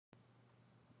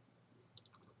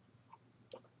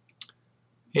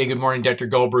Hey, good morning, Dr.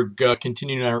 Gullberg.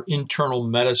 Continuing our internal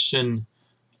medicine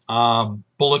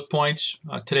bullet points.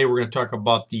 Today we're going to talk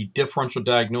about the differential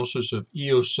diagnosis of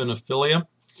eosinophilia.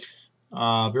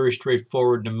 Very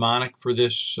straightforward mnemonic for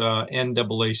this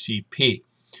NAACP.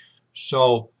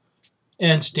 So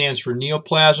N stands for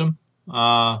neoplasm.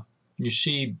 You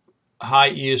see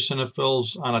high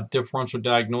eosinophils on a differential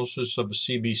diagnosis of a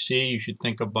CBC. You should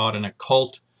think about an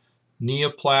occult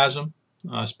neoplasm,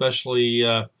 especially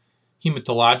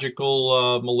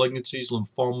hematological malignancies,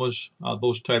 lymphomas,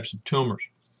 those types of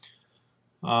tumors.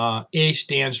 A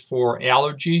stands for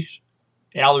allergies.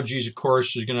 Allergies, of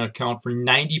course, is going to account for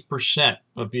 90%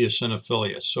 of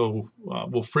eosinophilia. So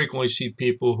we'll frequently see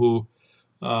people who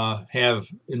have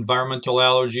environmental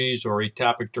allergies or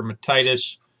atopic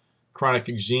dermatitis, chronic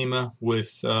eczema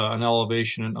with an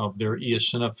elevation of their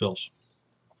eosinophils.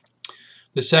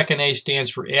 The second A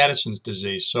stands for Addison's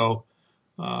disease. So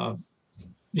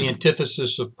the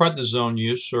antithesis of prednisone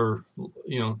use, or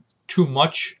too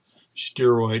much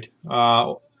steroid,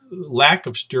 lack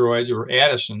of steroids or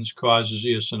Addison's causes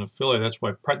eosinophilia. That's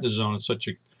why prednisone is such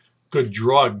a good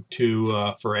drug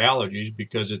for allergies,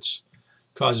 because it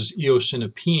causes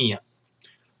eosinopenia.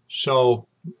 So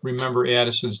remember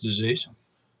Addison's disease.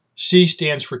 C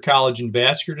stands for collagen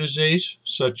vascular disease,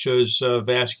 such as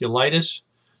vasculitis,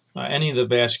 any of the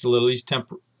vasculitides,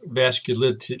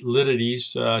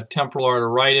 temporal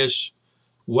arteritis,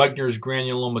 Wegener's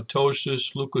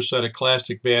granulomatosis,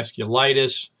 leukocytoclastic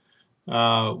vasculitis,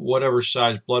 whatever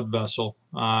size blood vessel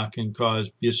can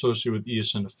be associated with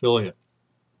eosinophilia.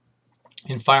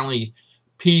 And finally,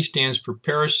 P stands for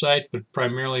parasite, but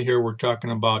primarily here we're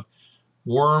talking about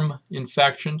worm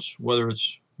infections, whether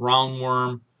it's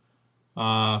roundworm,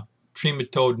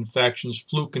 trematode infections,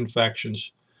 fluke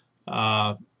infections.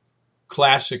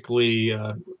 Classically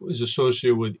is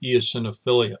associated with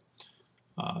eosinophilia.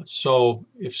 So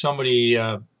if somebody,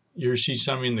 you see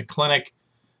somebody in the clinic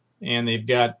and they've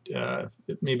got,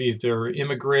 maybe if they're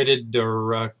immigrated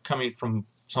or coming from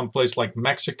someplace like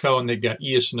Mexico and they've got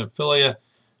eosinophilia,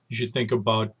 you should think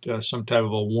about some type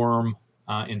of a worm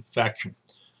infection.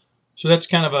 So that's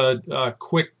kind of a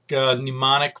quick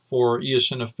mnemonic for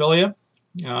eosinophilia.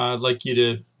 I'd like you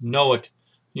to know it,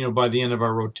 by the end of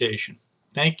our rotation.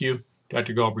 Thank you.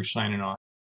 Dr. Gullberg signing off.